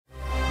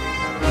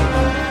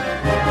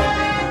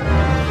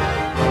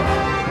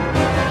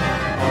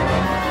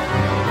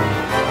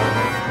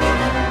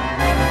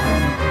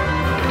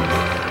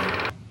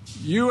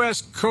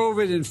U.S.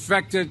 COVID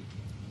infected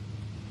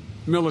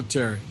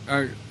military,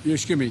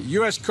 excuse me,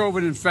 U.S.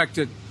 COVID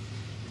infected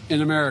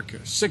in America,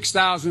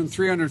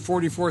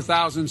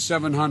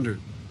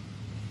 344,700.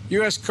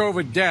 U.S.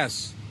 COVID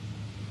deaths,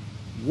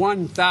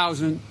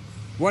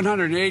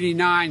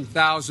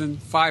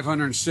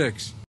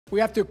 189,506. We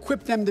have to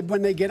equip them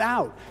when they get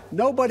out.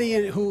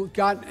 Nobody who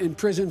got in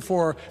prison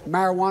for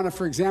marijuana,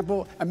 for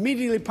example,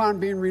 immediately upon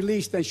being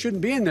released, they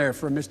shouldn't be in there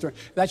for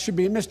that should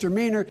be a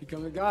misdemeanor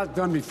because it got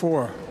done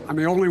before. I'm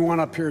the only one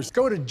up here.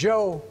 Go to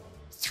Joe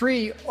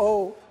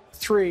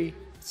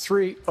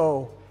 30330.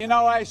 You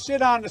know, I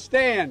sit on the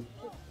stand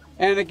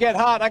and it get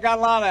hot. I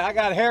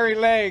got hairy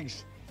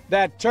legs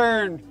that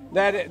turn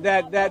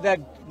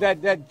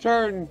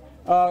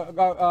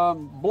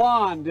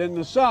blonde in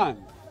the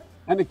sun.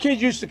 And the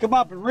kids used to come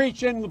up and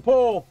reach in the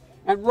pool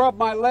and rub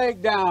my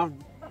leg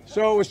down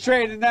so it was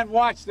straight and then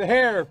watch the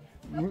hair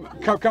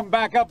come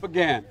back up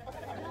again.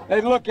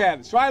 They'd look at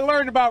it. So I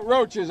learned about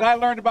roaches. I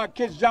learned about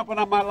kids jumping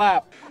on my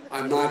lap.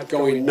 I'm not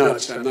going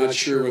nuts. I'm not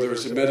sure whether it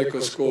was a medical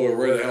school or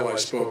where the hell I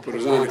spoke, but it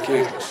was on the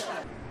campus.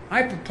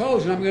 I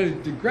propose, and I'm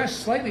going to digress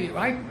slightly.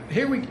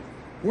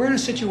 We're in a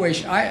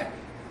situation. The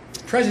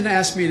president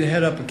asked me to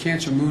head up a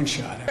cancer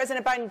moonshot.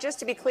 President Biden, just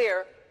to be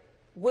clear,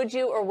 would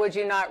you or would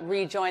you not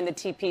rejoin the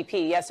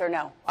TPP, yes or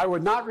no? I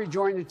would not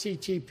rejoin the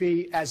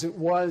TPP as it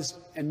was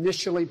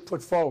initially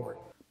put forward.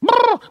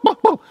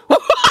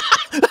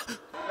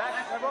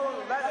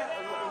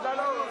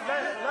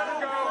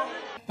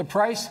 The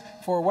price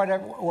for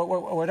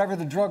whatever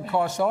the drug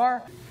costs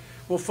are.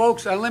 Well,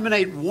 folks,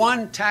 eliminate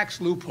one tax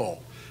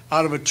loophole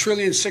out of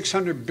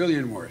 $1.6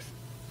 trillion worth,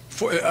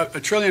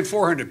 $1.4 trillion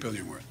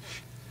worth.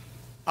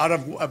 Out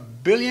of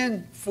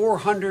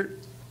 $1.4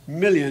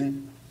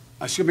 billion.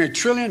 Excuse me,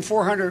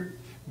 $1.4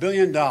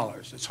 trillion.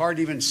 It's hard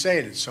to even say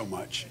it's so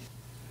much.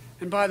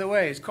 And by the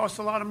way, it's cost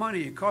a lot of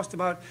money. It cost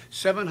about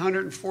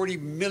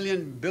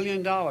 $740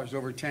 billion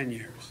over 10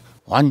 years.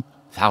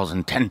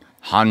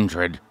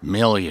 1,100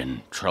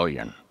 million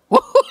trillion.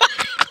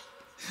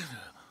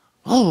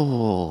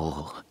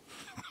 Oh.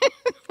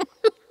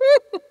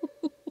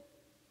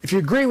 If you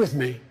agree with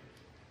me,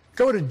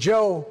 go to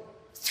Joe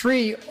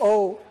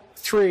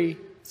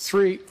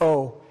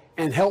 30330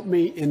 and help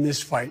me in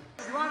this fight.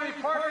 If you want to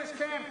be part of this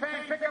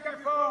campaign, pick up your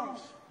phones.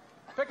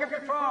 Pick up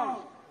your phones.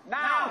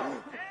 Now,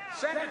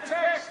 send a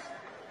text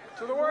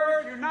to the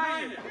word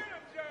United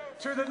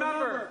to the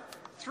number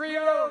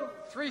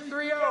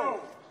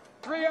 30330.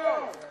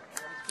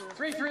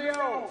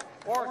 30330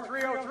 or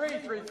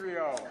 303330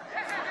 or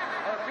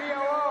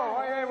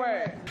BOO.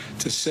 Wait.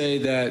 To say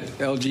that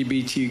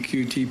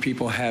LGBTQ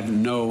people have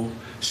no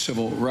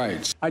civil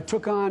rights. I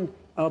took on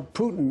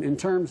Putin in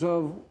terms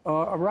of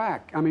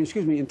Iraq.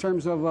 In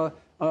terms of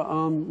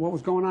what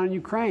was going on in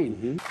Ukraine.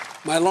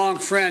 Mm-hmm. My long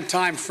friend,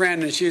 time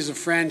friend, and she's a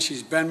friend.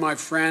 She's been my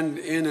friend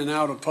in and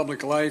out of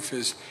public life.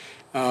 It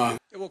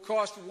will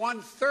cost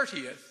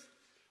 1/30th.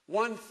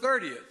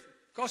 1/30th.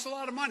 Costs a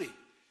lot of money.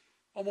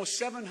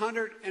 Almost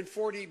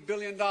 $740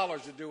 billion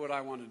to do what I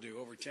want to do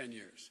over 10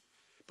 years.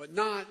 But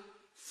not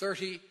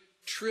 $30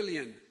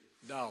 trillion.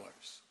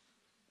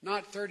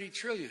 Not 30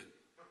 trillion.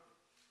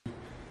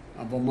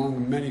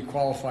 Among many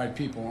qualified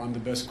people, I'm the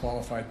best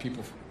qualified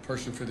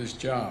person for this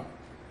job.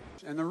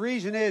 And the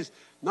reason is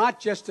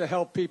not just to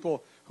help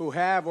people who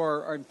have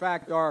or in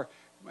fact are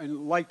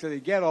likely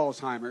to get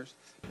Alzheimer's.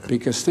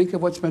 Because think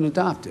of what's been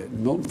adopted.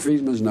 Milton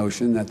Friedman's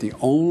notion that the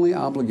only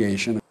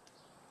obligation.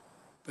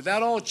 But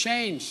that all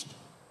changed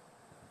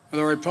with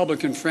our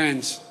Republican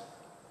friends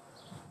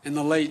in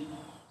the late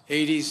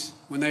 80s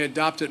when they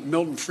adopted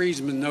Milton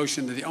Friedman's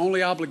notion that the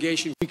only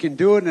obligation we can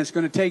do it, and it's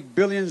going to take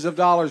billions of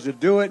dollars to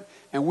do it,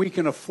 and we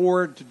can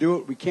afford to do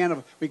it. We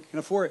can't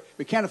afford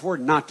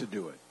not to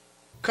do it.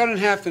 Cut in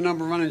half the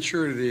number of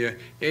uninsured of the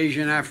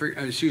Asian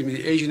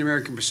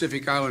American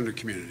Pacific Islander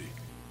community.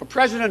 But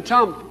President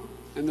Trump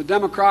and the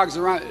demagogues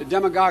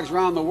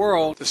around the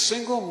world, the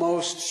single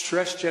most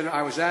stressed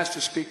I was asked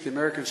to speak to the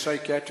American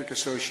Psychiatric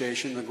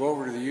Association, to go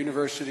over to the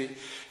University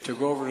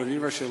of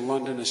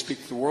London and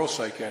speak to the World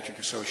Psychiatric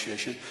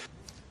Association.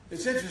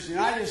 It's interesting.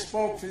 I just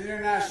spoke to the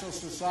International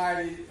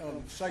Society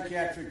of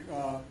Psychiatric,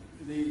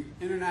 the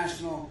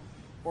International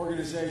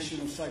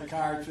Organization of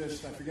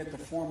Psychiatrists, I forget the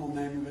formal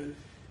name of it,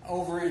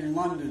 over in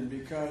London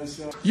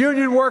because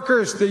union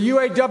workers, the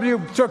UAW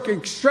took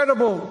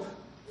incredible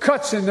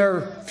cuts in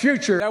their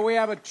future. That we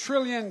have $1.6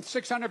 trillion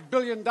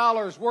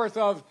worth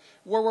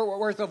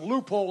of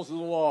loopholes in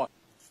the law.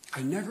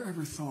 I never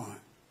ever thought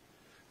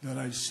that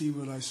I'd see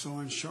what I saw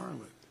in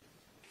Charlotte.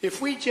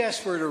 If we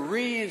just were to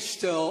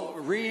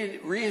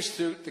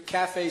reinstitute the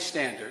CAFE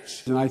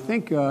standards, and I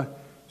think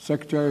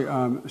Secretary,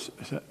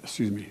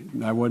 excuse me,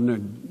 I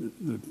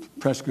wasn't the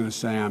press going to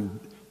say I'm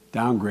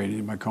downgrading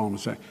him by calling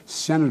him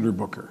Senator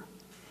Booker.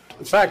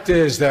 The fact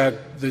is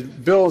that the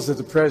bills that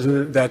the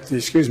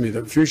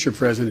future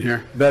president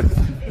here, that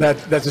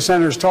the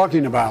senator is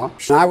talking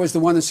about, and I was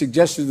the one that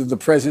suggested to the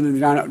President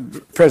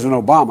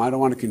Obama, I don't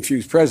want to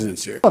confuse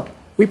presidents here. Look,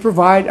 we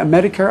provide a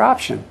Medicare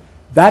option.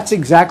 That's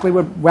exactly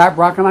what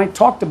Brock and I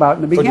talked about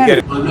in the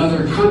beginning.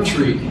 Another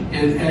country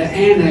and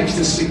annexed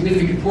a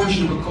significant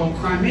portion of it called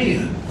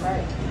Crimea.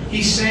 Right.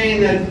 He's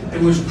saying that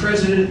it was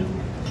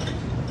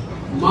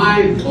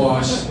my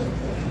boss,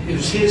 it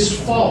was his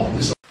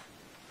fault.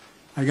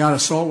 I got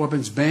assault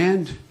weapons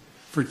banned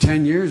for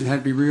 10 years. It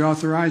had to be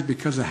reauthorized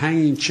because of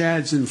hanging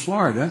chads in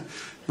Florida.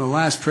 The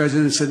last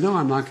president said, no,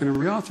 I'm not going to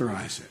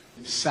reauthorize it.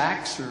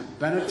 Saks or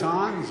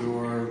Benettons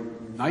or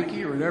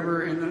Nike or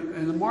whatever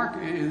in the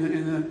market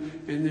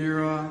in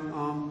their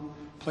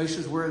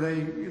places where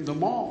the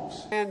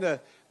malls, and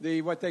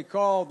the what they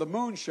call the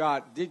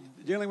moonshot,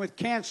 dealing with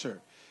cancer,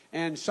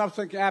 and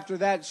something after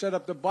that set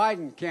up the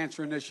Biden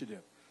Cancer Initiative.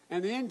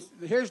 And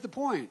here's the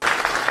point.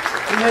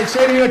 And they'd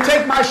say to you,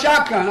 take my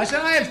shotgun. I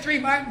said, I have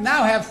 3. I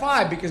now have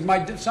 5 because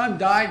my son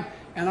died,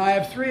 and I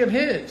have 3 of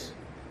his.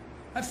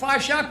 I have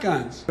 5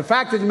 shotguns. The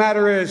fact of the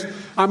matter is,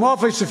 I'm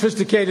awfully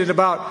sophisticated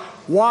about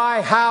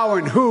why, how,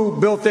 and who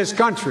built this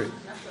country.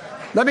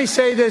 Let me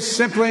say this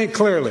simply and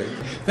clearly.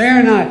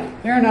 They're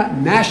not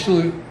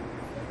national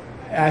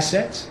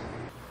assets.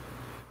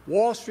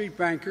 Wall Street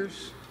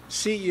bankers,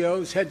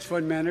 CEOs, hedge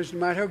fund managers, no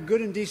matter how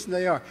good and decent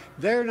they are,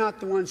 they're not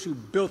the ones who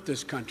built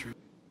this country.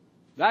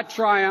 That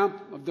triumph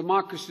of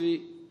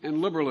democracy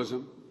and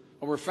liberalism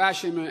over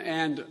fascism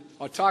and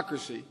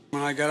autocracy.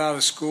 When I got out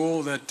of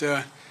school,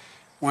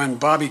 when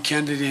Bobby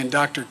Kennedy and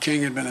Dr.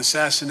 King had been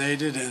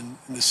assassinated in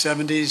the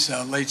 70s,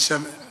 late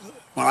 70s,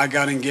 when I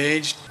got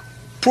engaged.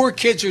 Poor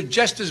kids are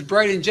just as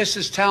bright and just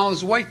as talented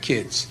as white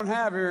kids. We don't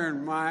have here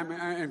in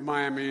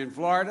Miami, in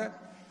Florida.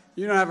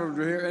 You don't have it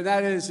here, and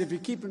that is, if you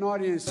keep an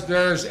audience,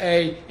 there's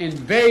an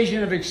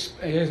invasion of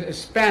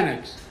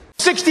Hispanics.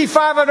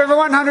 65 out of every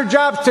 100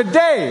 jobs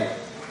today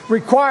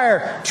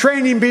require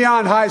training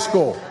beyond high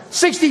school.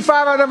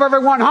 65 out of every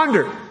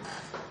 100.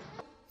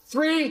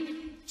 For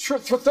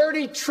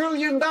 $30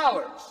 trillion.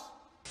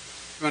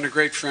 You've been a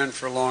great friend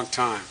for a long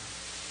time.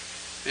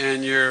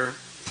 And your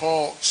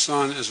Paul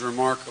son is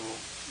remarkable.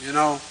 You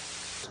know,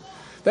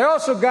 they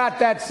also got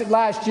that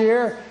last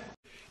year.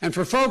 And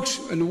for folks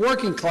in the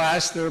working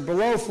class that are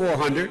below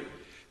 400,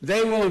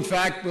 they will, in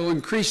fact,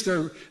 increase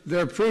their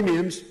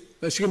premiums.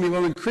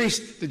 Will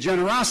increase the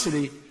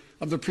generosity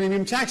of the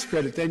premium tax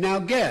credit they now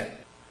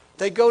get.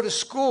 They go to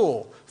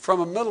school from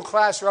a middle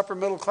class or upper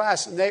middle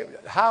class, and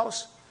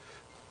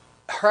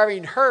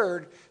having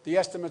heard, the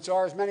estimates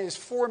are as many as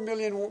 4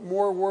 million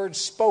more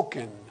words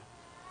spoken.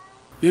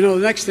 You know,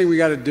 the next thing we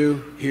got to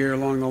do here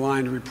along the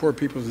line to report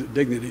people's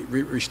dignity,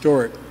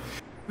 restore it.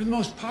 We're the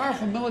most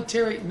powerful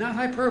military, not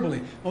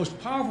hyperbole, most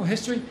powerful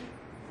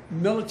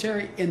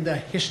military in the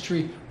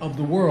history of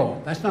the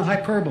world. That's not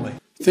hyperbole.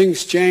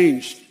 Things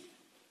changed.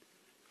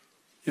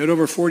 You had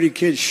over 40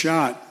 kids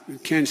shot in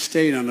Kent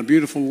State on a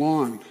beautiful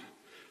lawn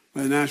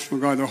by the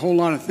National Guard. There are a whole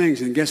lot of things,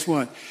 and guess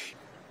what?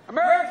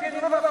 Americans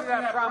live up to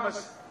that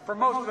promise for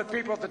most of the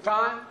people at the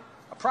time.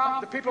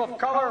 The people of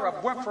color,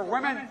 for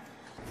women.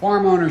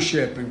 Farm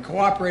ownership and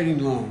cooperating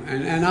loan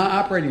and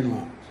operating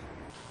loans.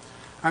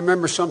 I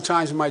remember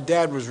sometimes when my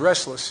dad was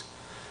restless,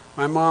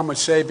 my mom would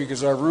say,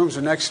 because our rooms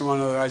are next to one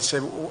another, I'd say,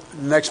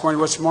 the next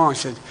morning, what's wrong? She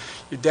said,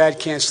 your dad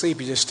can't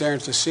sleep. He's just staring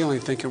at the ceiling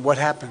thinking, what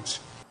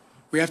happens?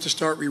 We have to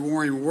start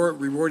rewarding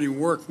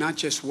work, not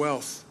just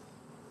wealth.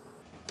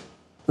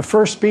 The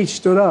first speech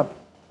stood up.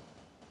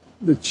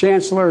 The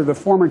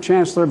former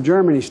chancellor of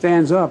Germany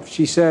stands up.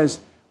 She says,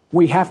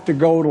 we have to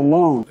go it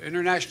alone.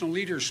 International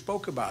leaders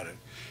spoke about it.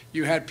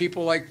 You had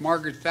people like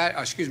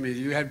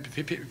you had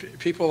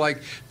people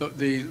like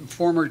the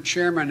former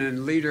chairman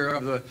and leader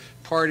of the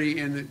party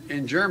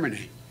in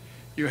Germany.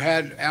 You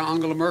had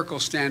Angela Merkel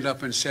stand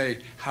up and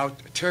say how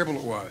terrible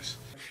it was.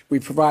 We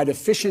provide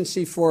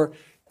efficiency for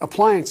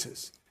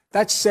appliances.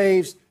 That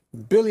saves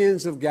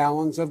billions of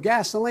gallons of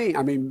gasoline.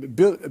 I mean,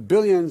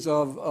 billions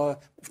of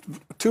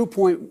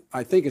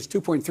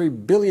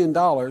 $2.3 billion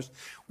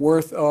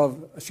worth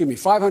of,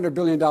 $500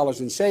 billion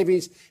in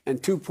savings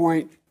and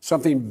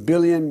 2-something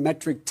billion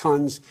metric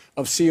tons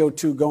of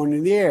CO2 going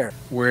in the air.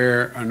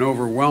 Where an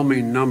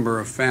overwhelming number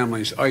of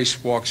families,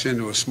 ICE walks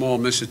into a small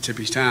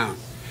Mississippi town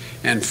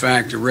and, in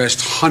fact,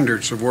 arrests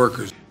hundreds of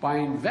workers. By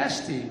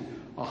investing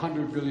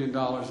 $100 billion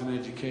in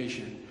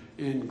education,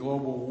 in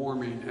global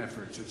warming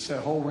efforts. It's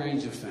a whole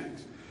range of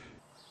things.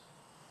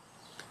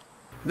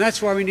 And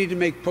that's why we need to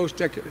make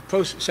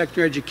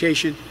post-secondary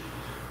education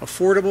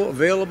affordable,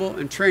 available,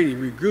 and training,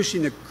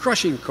 reducing the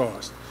crushing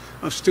cost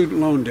of student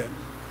loan debt.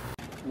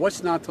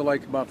 What's not to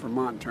like about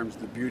Vermont in terms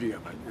of the beauty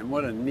of it? And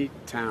what a neat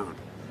town.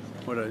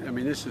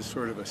 This is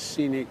sort of a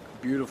scenic,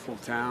 beautiful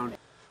town.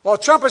 While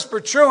Trump is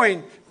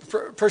pursuing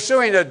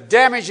a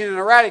damaging and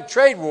erratic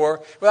trade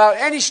war without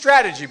any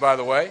strategy, by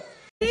the way.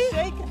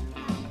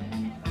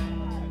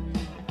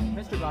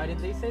 Mr.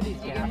 Biden, they say these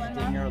gaps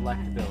in your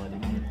electability.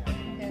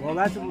 Well,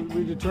 that's what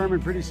we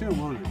determine pretty soon,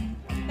 won't it?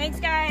 Thanks,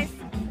 guys.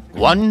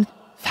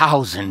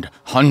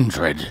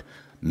 1,100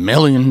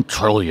 million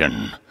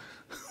trillion.